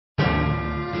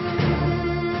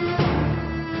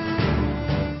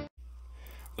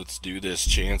Let's do this,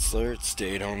 Chancellor. It's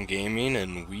Stay at Home Gaming,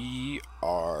 and we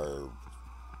are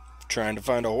trying to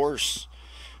find a horse.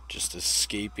 Just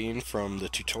escaping from the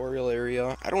tutorial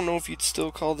area. I don't know if you'd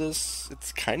still call this.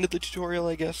 It's kind of the tutorial,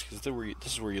 I guess, because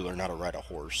this is where you learn how to ride a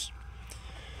horse.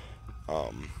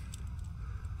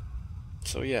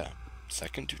 So yeah,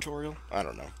 second tutorial? I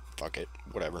don't know. Fuck it.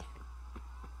 Whatever.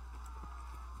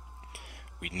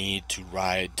 We need to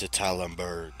ride to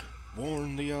Talmberg.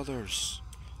 Warn the others.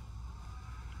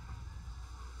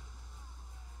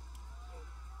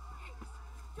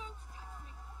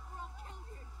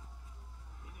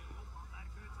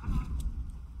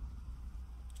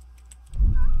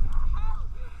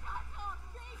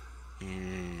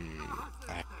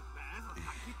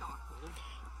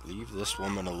 Leave this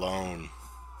woman alone.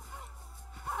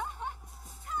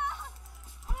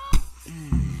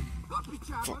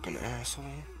 Fucking asshole.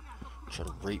 Try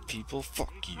to rape people?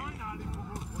 Fuck you.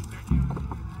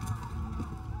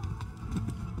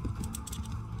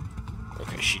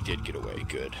 Okay, she did get away.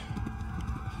 Good.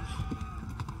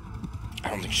 I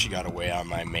don't think she got away on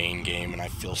my main game, and I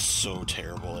feel so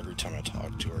terrible every time I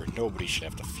talk to her. Nobody should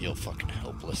have to feel fucking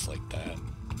helpless like that.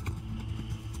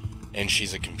 And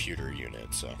she's a computer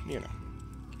unit, so, you know,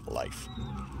 life.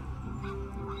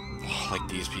 Like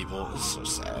these people, it's so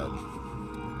sad.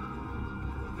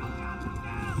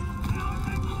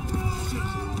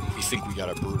 You think we got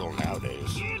it brutal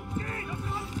nowadays.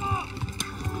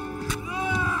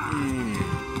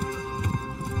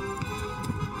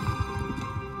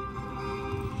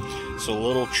 So a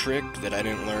little trick that I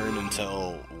didn't learn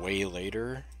until way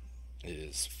later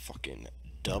is fucking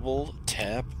double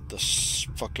tap the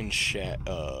fucking shift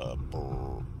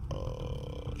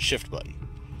button.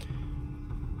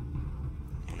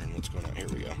 Wondering what's going on. Here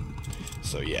we go.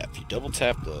 So yeah, if you double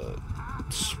tap the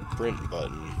sprint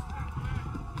button,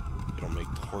 it'll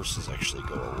make the horses actually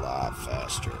go a lot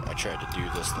faster. I tried to do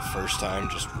this the first time,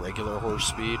 just regular horse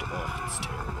speed. Oh, it's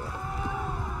terrible.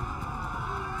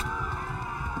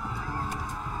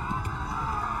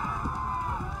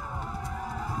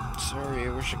 Sorry, I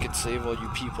wish I could save all you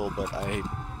people, but I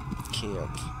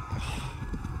can't.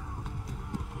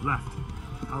 Left.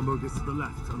 Talmberg is to the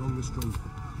left, along the strong.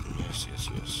 Yes, yes,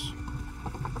 yes.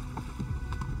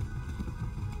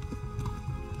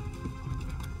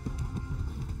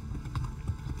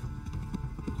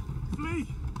 Flee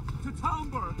to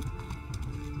Talmberg.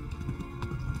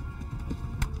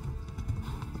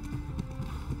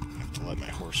 I have to let my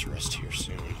horse rest here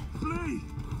soon. Flee.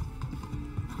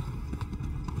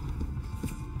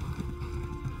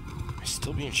 Am I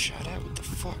still being shot at? What the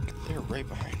fuck? They're right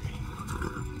behind me.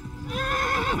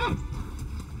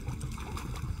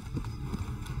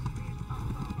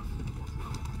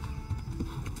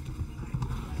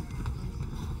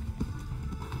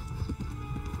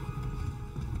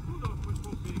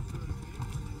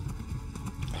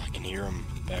 I can hear them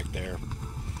back there.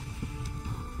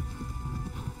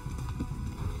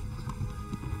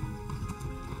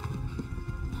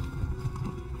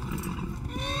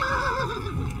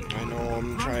 I know,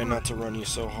 I'm trying not to run you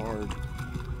so hard.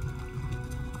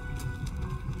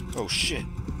 Oh shit.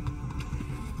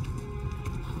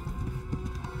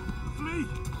 Flee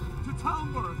to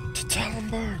Talmberg. To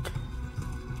Talmberg.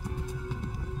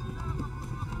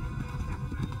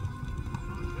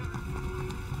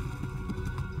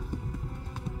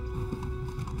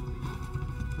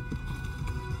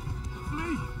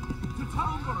 Flee to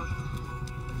Talmberg.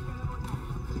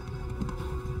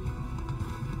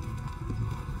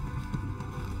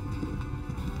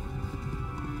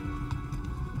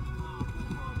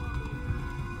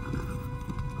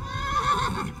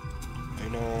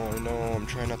 I know, I'm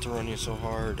trying not to run you so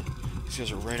hard. These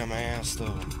guys are right on my ass, though.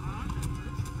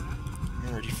 I'm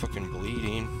already fucking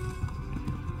bleeding.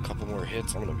 A couple more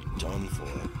hits, I'm gonna be done for.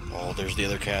 Oh, there's the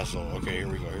other castle. Okay, here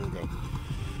we go, here we go.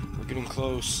 We're getting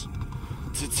close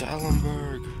to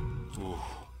Talmberg. Ooh.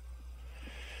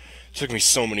 Took me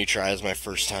so many tries my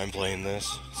first time playing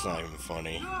this. It's not even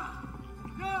funny.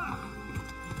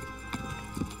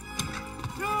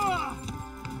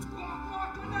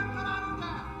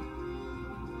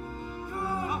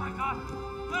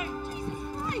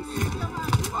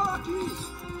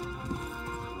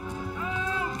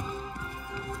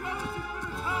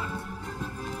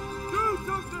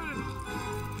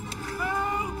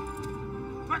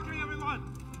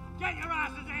 Get your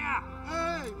asses here!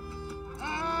 Hey!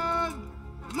 And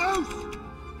loose!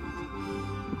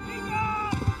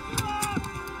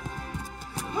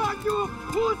 Halt you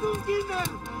Hosenkinder!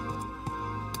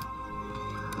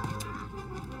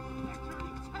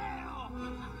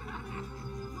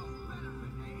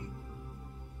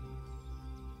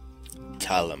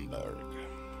 Talmberg.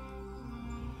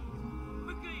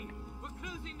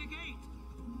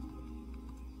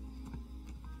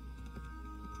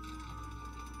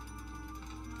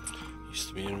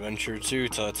 me an adventure too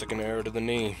till I took an arrow to the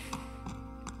knee.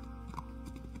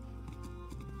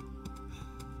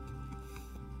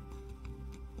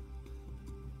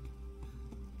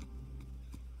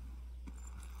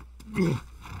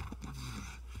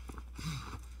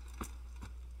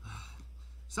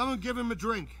 Someone give him a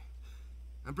drink.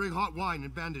 And bring hot wine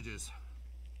and bandages.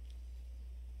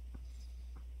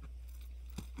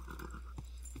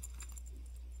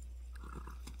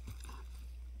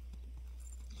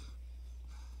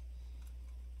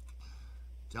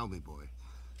 Tell me, boy,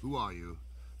 who are you,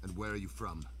 and where are you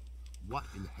from? What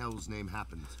in hell's name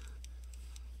happened?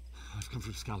 I've come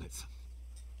from Skalitz.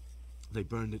 They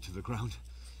burned it to the ground.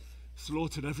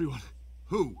 Slaughtered everyone.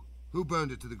 Who? Who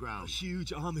burned it to the A ground?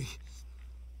 huge army.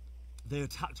 They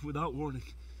attacked without warning.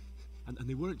 And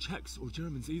they weren't Czechs or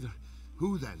Germans either.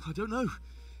 Who then? I don't know.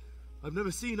 I've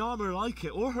never seen armor like it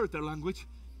or heard their language.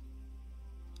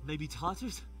 Maybe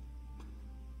Tatars?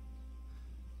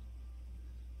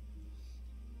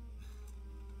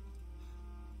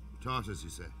 Tartars, you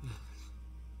say?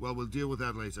 Well, we'll deal with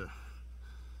that later.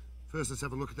 First, let's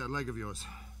have a look at that leg of yours.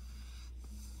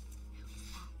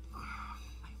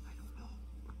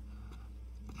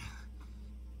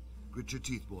 Grit your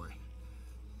teeth, boy.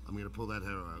 I'm gonna pull that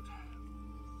arrow out.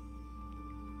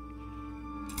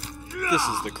 This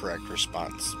is the correct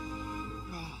response.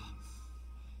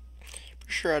 Pretty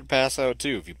sure I'd pass out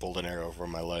too if you pulled an arrow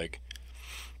from my leg.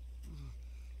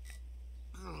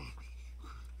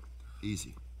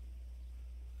 Easy.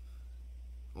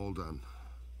 All done.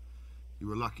 You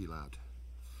were lucky, lad.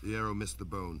 The arrow missed the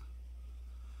bone.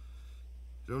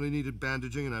 It only needed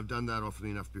bandaging, and I've done that often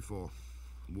enough before.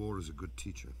 War is a good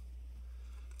teacher.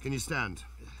 Can you stand?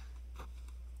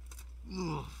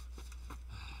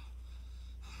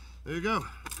 There you go.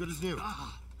 Good as new.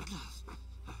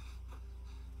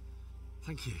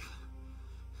 Thank you.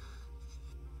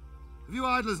 If you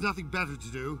idlers nothing better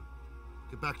to do,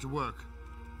 get back to work.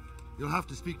 You'll have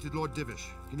to speak to Lord Divish.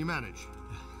 Can you manage?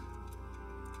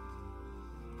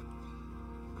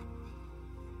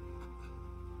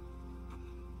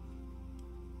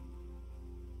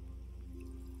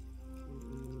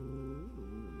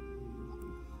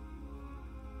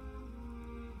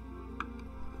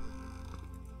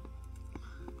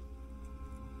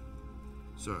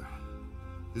 Sir,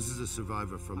 this is a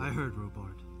survivor from... I heard,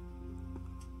 Robard.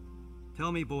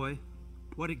 Tell me, boy,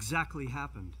 what exactly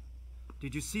happened?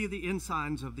 Did you see the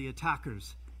ensigns of the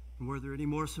attackers? And were there any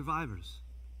more survivors?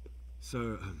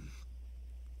 So,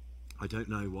 I don't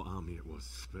know what army it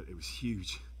was, but it was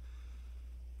huge.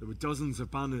 There were dozens of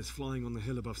banners flying on the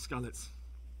hill above Skalitz.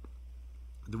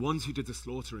 The ones who did the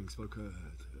slaughtering spoke a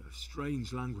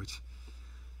strange language.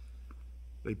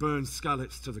 They burned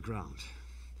Skalitz to the ground.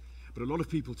 But a lot of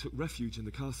people took refuge in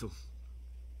the castle.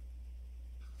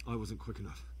 I wasn't quick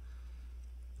enough.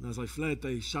 And as I fled,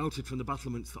 they shouted from the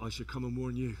battlements that I should come and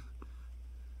warn you.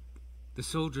 The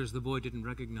soldiers the boy didn't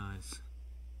recognize.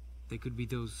 They could be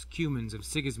those Cumans of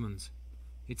Sigismund's.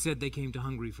 It said they came to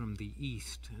Hungary from the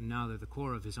east, and now they're the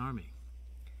core of his army.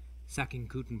 Sacking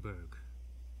Talmberg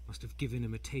must have given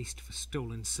him a taste for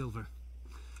stolen silver.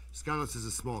 Skalitz is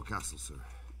a small castle, sir.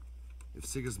 If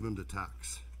Sigismund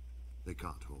attacks, they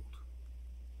can't hold.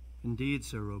 Indeed,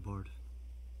 Sir Robard.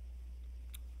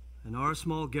 And our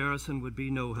small garrison would be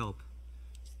no help,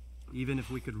 even if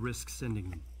we could risk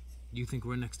sending them. You think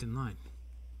we're next in line?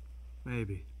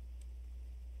 Maybe.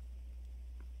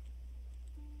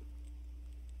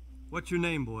 What's your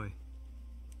name, boy?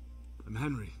 I'm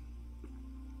Henry,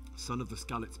 son of the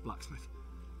Skalitz blacksmith.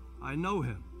 I know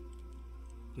him.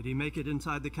 Did he make it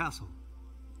inside the castle?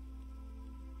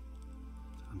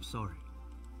 I'm sorry.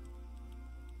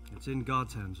 It's in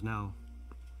God's hands now.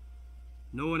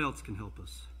 No one else can help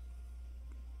us.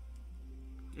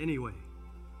 Anyway,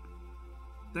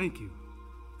 thank you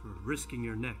for risking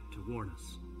your neck to warn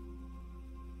us.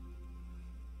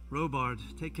 Robard,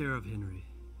 take care of Henry.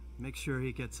 Make sure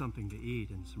he gets something to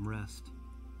eat and some rest.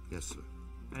 Yes, sir.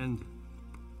 And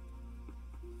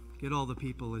get all the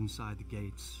people inside the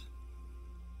gates.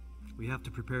 We have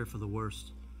to prepare for the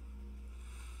worst.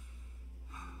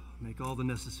 Make all the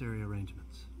necessary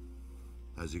arrangements.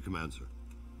 As you command, sir.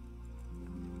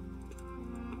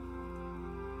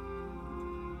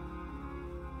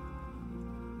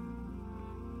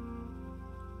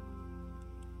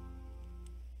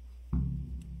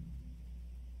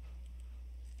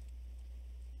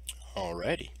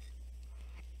 Alrighty.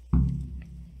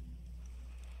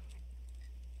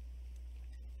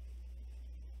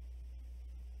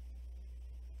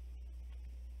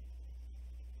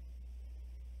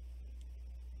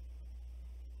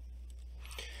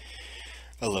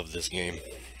 I love this game.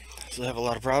 Does it have a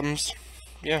lot of problems?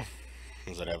 Yeah.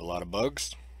 Does it have a lot of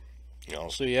bugs?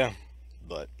 Also, yeah.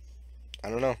 But, I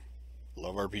don't know.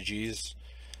 Love RPGs.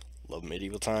 Love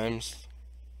medieval times.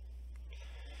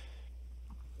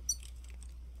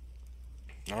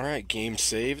 Alright, game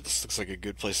saved. This looks like a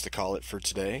good place to call it for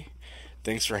today.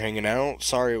 Thanks for hanging out.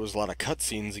 Sorry it was a lot of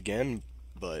cutscenes again,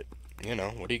 but, you know,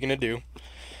 what are you gonna do?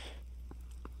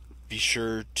 Be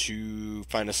sure to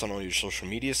find us on all your social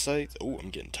media sites. Oh, I'm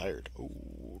getting tired. Oh,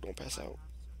 don't pass out.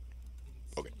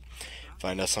 Okay.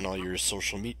 Find us on all your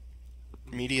social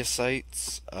media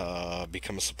sites.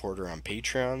 Become a supporter on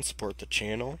Patreon. Support the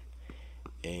channel.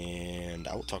 And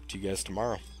I will talk to you guys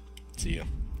tomorrow. See ya.